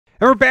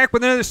And we're back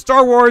with another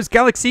Star Wars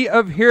Galaxy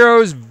of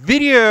Heroes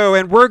video,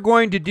 and we're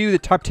going to do the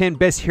top 10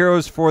 best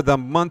heroes for the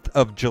month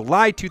of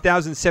July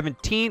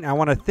 2017. I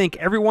want to thank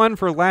everyone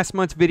for last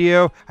month's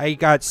video. I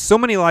got so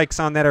many likes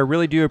on that. I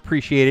really do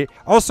appreciate it.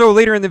 Also,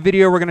 later in the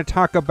video, we're going to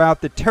talk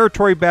about the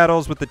territory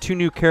battles with the 2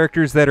 new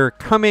characters that are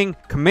coming,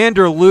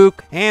 Commander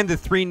Luke and the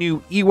 3 new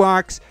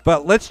Ewoks.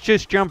 But let's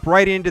just jump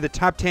right into the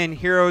top 10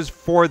 heroes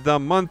for the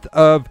month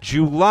of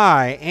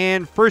July.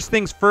 And first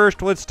things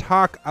first, let's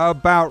talk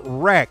about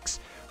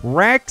Rex.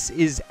 Rex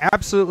is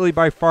absolutely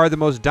by far the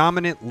most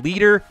dominant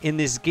leader in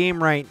this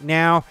game right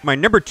now. My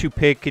number 2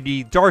 pick could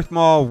be Darth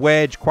Maul,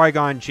 Wedge,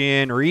 Qui-Gon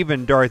Jinn, or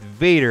even Darth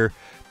Vader.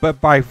 But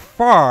by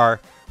far,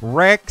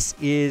 Rex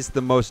is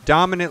the most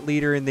dominant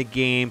leader in the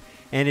game.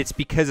 And it's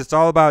because it's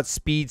all about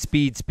speed,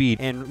 speed, speed.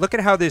 And look at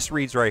how this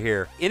reads right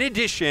here. In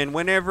addition,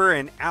 whenever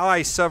an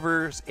ally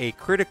suffers a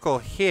critical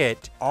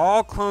hit,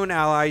 all clone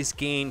allies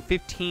gain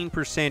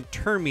 15%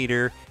 turn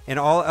meter, and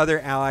all other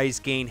allies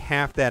gain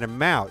half that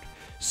amount.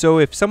 So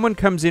if someone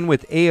comes in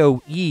with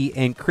AoE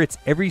and crits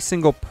every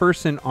single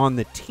person on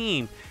the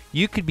team,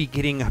 you could be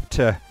getting up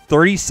to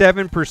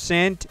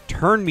 37%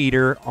 turn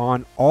meter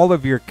on all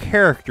of your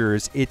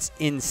characters. It's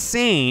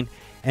insane.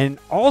 And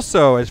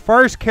also, as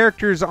far as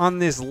characters on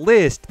this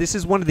list, this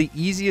is one of the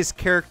easiest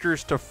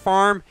characters to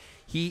farm.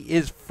 He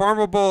is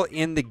farmable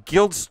in the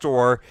guild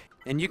store,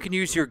 and you can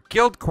use your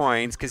guild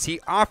coins because he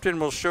often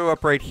will show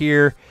up right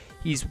here.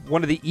 He's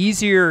one of the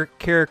easier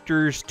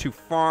characters to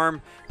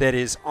farm that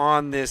is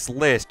on this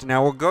list.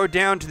 Now we'll go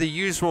down to the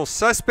usual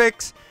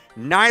suspects.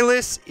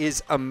 Nihilus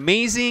is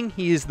amazing.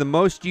 He is the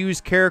most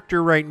used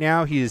character right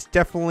now. He is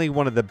definitely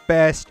one of the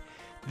best.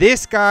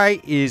 This guy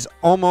is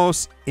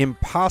almost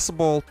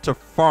impossible to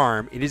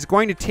farm. It is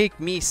going to take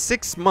me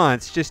 6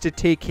 months just to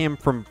take him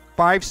from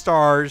 5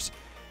 stars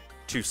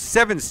to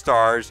 7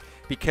 stars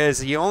because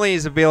he only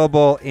is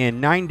available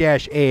in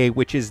 9-A,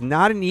 which is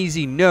not an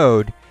easy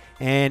node.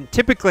 And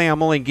typically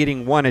I'm only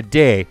getting 1 a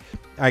day.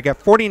 I got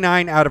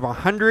 49 out of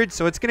 100,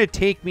 so it's going to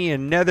take me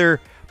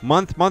another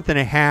month and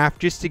a half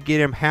just to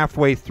get him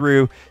halfway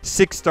through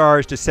 6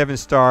 stars to 7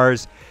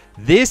 stars.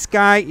 This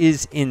guy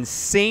is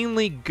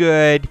insanely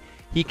good.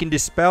 He can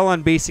dispel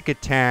on basic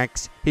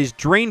attacks. His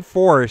Drain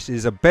Force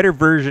is a better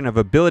version of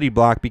Ability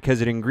Block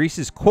because it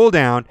increases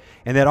cooldown,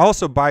 and that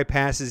also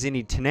bypasses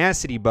any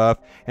tenacity buff.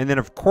 And then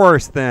of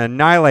course the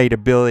Annihilate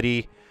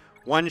ability,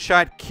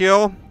 one-shot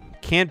kill.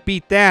 Can't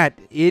beat that.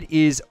 It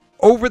is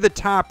over the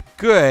top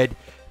good.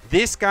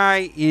 This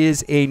guy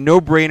is a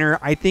no-brainer.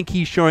 I think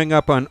he's showing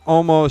up on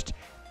almost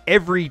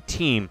every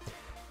team.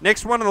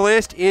 Next one on the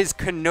list is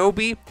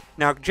Kenobi.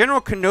 Now, General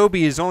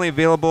Kenobi is only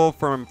available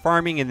from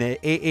farming in the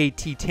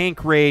AAT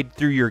tank raid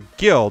through your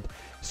guild.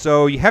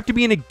 So you have to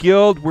be in a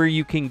guild where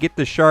you can get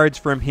the shards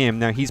from him.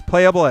 Now, he's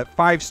playable at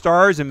 5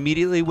 stars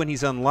immediately when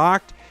he's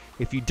unlocked.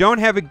 If you don't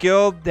have a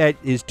guild that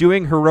is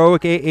doing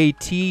heroic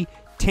AAT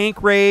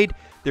tank raid,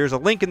 there's a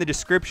link in the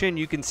description.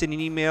 You can send an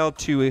email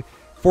to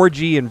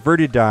 4G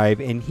Inverted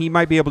Dive, and he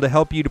might be able to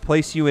help you to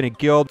place you in a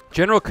guild.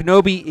 General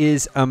Kenobi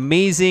is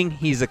amazing.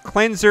 He's a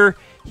cleanser.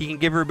 He can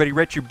give everybody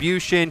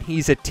retribution.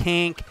 He's a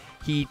tank.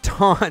 He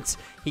taunts.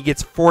 He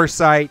gets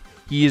foresight.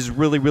 He is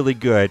really, really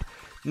good.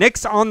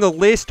 Next on the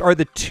list are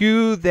the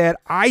 2 that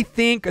I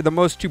think are the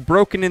most 2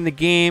 broken in the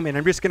game, and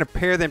I'm just going to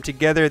pair them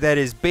together. That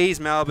is Baze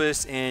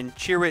Malbus and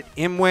Chirrut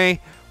Imwe,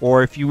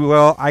 or if you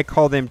will, I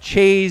call them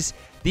Chase.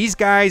 These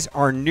guys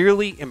are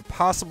nearly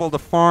impossible to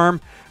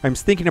farm. I'm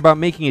thinking about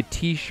making a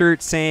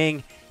t-shirt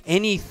saying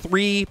any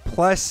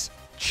 3+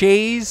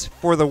 Chase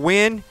for the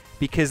win,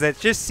 because that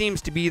just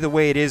seems to be the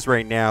way it is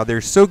right now.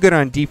 They're so good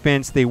on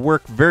defense. They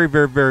work very,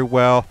 very, very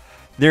well.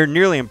 They're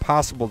nearly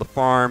impossible to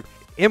farm.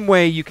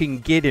 Imwe you can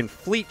get in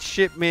fleet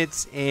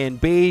shipments, and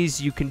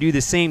Baze you can do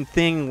the same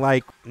thing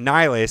like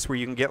Nihilus, where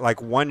you can get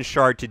like 1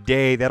 shard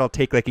today. That'll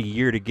take like a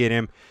year to get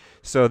him.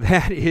 So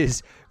that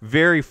is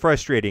very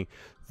frustrating.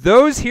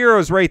 Those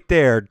heroes right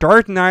there,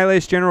 Darth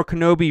Nihilus, General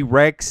Kenobi,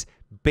 Rex,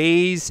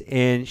 Baze,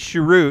 and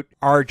Chirrut,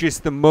 are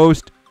just the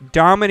most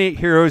dominant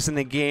heroes in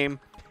the game.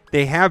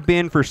 They have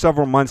been for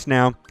several months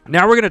now.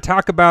 Now we're going to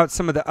talk about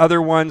some of the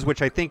other ones,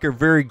 which I think are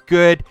very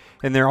good,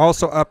 and they're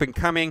also up and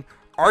coming.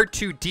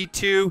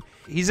 R2-D2,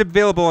 he's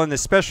available in the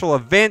special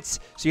events,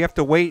 so you have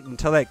to wait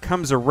until that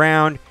comes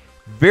around.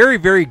 Very,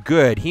 very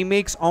good. He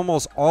makes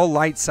almost all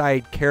light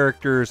side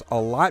characters a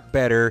lot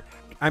better.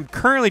 I'm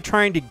currently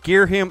trying to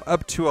gear him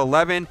up to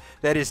 11.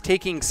 That is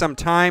taking some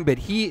time, but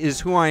he is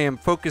who I am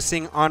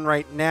focusing on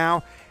right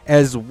now,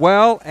 as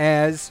well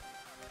as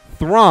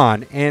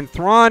Thrawn. And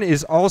Thrawn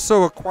is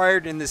also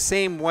acquired in the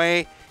same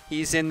way.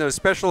 He's in those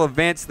special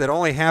events that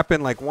only happen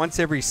like once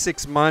every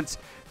 6 months.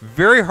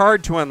 Very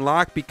hard to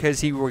unlock because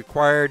he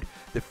required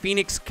the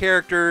Phoenix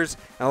characters.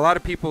 And a lot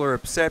of people are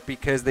upset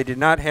because they did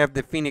not have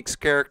the Phoenix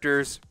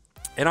characters.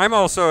 And I'm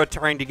also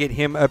trying to get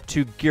him up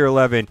to gear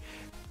 11.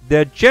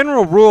 The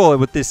general rule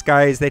with this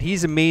guy is that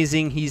he's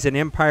amazing. He's an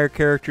Empire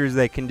character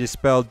that can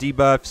dispel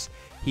debuffs.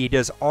 He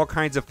does all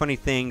kinds of funny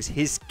things.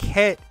 His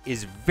kit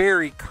is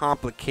very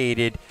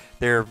complicated.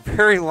 They're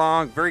very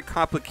long, very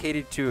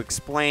complicated to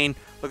explain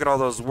Look at all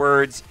those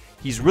words.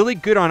 He's really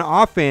good on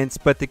offense,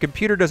 but the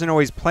computer doesn't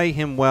always play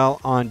him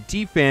well on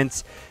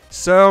defense.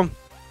 So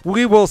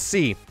we will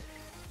see.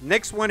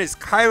 Next one is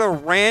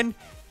Kylo Ren.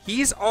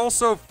 He's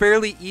also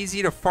fairly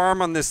easy to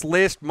farm on this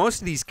list.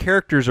 Most of these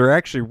characters are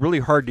actually really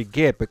hard to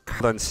get, but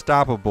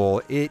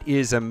unstoppable. It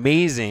is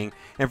amazing.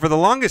 And for the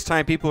longest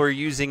time, people are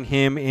using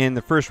him in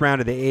the first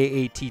round of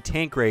the AAT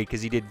tank raid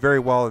because he did very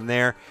well in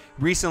there.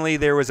 Recently,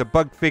 there was a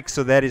bug fix,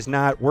 so that is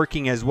not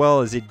working as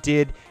well as it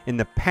did in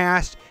the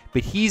past.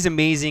 But he's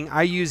amazing.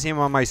 I use him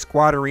on my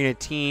squad arena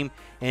team,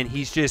 and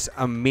he's just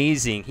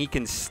amazing. He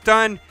can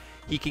stun.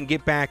 He can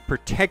get back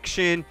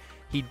protection.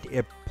 He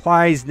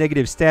applies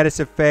negative status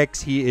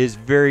effects. He is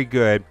very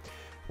good.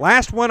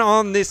 Last one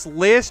on this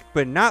list,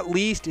 but not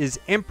least, is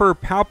Emperor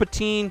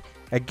Palpatine.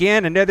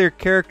 Again, another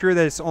character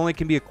that only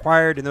can be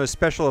acquired in those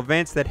special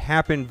events that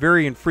happen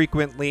very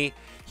infrequently.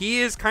 He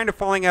is kind of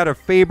falling out of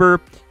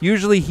favor.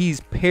 Usually he's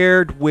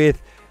paired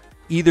with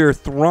either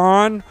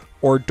Thrawn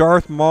or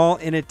Darth Maul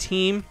in a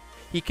team.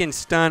 He can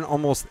stun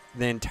almost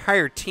the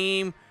entire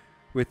team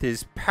with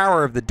his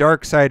Power of the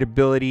Dark Side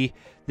ability.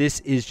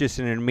 This is just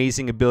an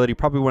amazing ability,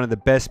 probably one of the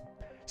best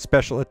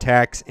special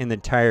attacks in the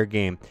entire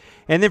game.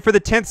 And then for the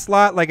 10th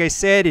slot, like I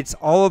said, it's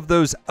all of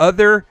those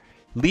other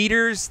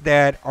leaders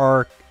that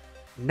are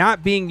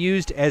not being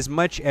used as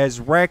much as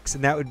Rex,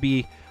 and that would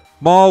be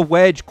Maul,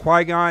 Wedge,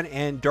 Qui-Gon,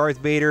 and Darth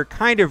Vader,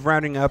 kind of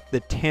rounding up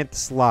the 10th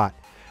slot.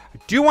 I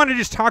do want to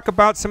just talk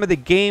about some of the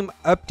game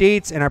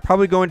updates, and I'll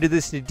probably go into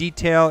this in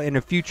detail in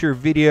a future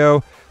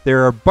video.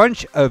 There are a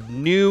bunch of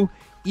new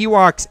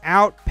Ewoks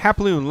out.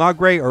 Paploo and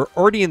Logray are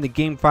already in the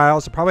game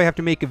files. I'll probably have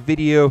to make a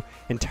video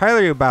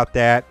entirely about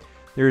that.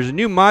 There's a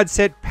new mod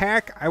set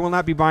pack. I will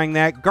not be buying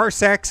that. Gar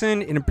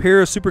Saxon and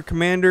Imperial Super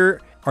Commander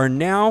are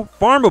now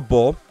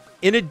farmable.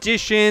 In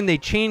addition, they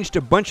changed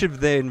a bunch of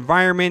the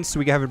environments, so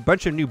we have a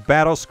bunch of new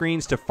battle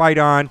screens to fight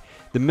on.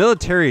 The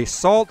military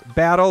assault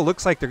battle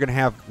looks like they're going to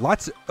have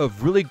lots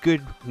of really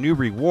good new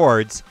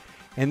rewards.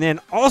 And then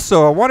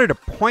also, I wanted to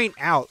point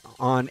out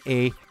on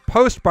a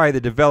post by the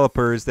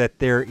developers that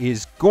there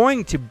is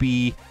going to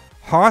be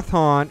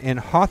Hoth-Han and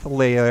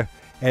Hoth-Leia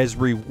as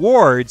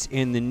rewards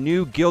in the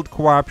new Guild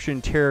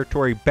Co-option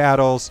territory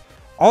battles.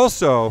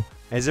 Also,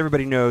 as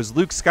everybody knows,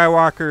 Luke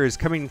Skywalker is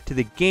coming to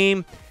the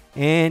game.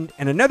 And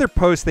in another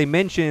post, they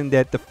mentioned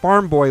that the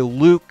farm boy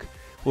Luke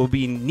will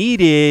be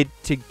needed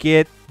to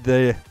get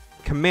the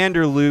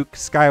Commander Luke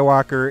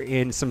Skywalker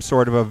in some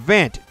sort of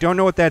event. Don't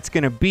know what that's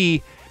going to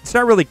be. It's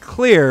not really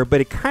clear,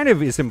 but it kind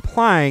of is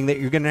implying that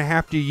you're going to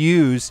have to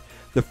use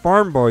the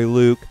farm boy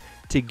Luke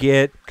to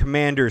get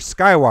Commander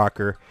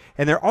Skywalker.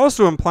 And they're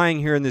also implying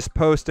here in this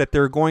post that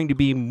there are going to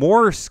be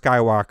more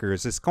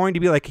Skywalkers. It's going to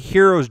be like a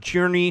hero's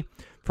journey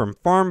from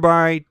farm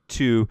boy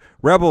to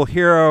rebel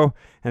hero.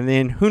 And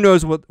then who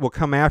knows what will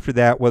come after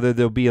that, whether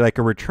there'll be like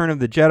a Return of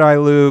the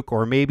Jedi Luke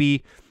or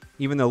maybe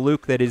even the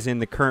Luke that is in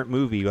the current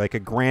movie, like a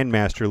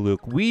Grandmaster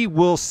Luke. We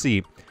will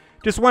see.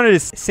 Just wanted to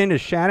send a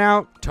shout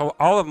out to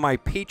all of my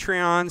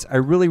Patreons. I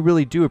really,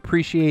 really do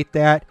appreciate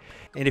that.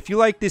 And if you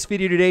like this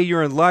video today,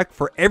 you're in luck.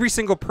 For every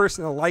single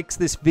person that likes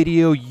this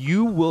video,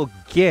 you will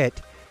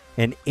get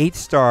an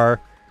 8-star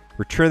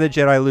Return of the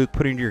Jedi Luke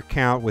put into your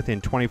account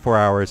within 24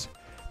 hours.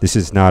 This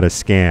is not a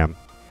scam.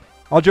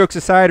 All jokes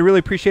aside, I really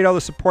appreciate all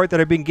the support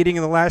that I've been getting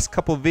in the last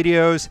couple of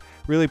videos.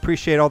 Really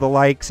appreciate all the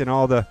likes and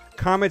all the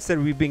comments that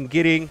we've been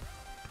getting.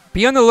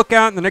 Be on the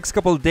lookout in the next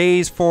couple of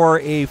days for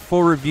a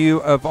full review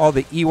of all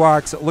the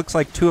Ewoks. It looks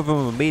like 2 of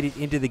them have made it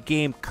into the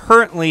game.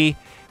 Currently,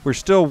 we're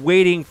still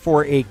waiting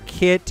for a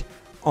kit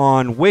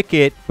on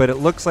Wicket, but it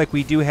looks like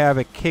we do have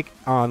a kit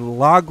on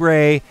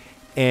Logray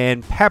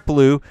and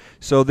Paploo.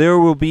 So there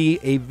will be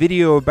a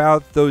video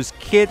about those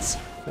kits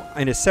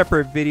in a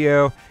separate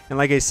video. And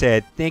like I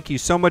said, thank you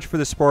so much for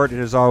the support. And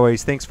as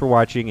always, thanks for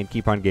watching and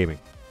keep on gaming.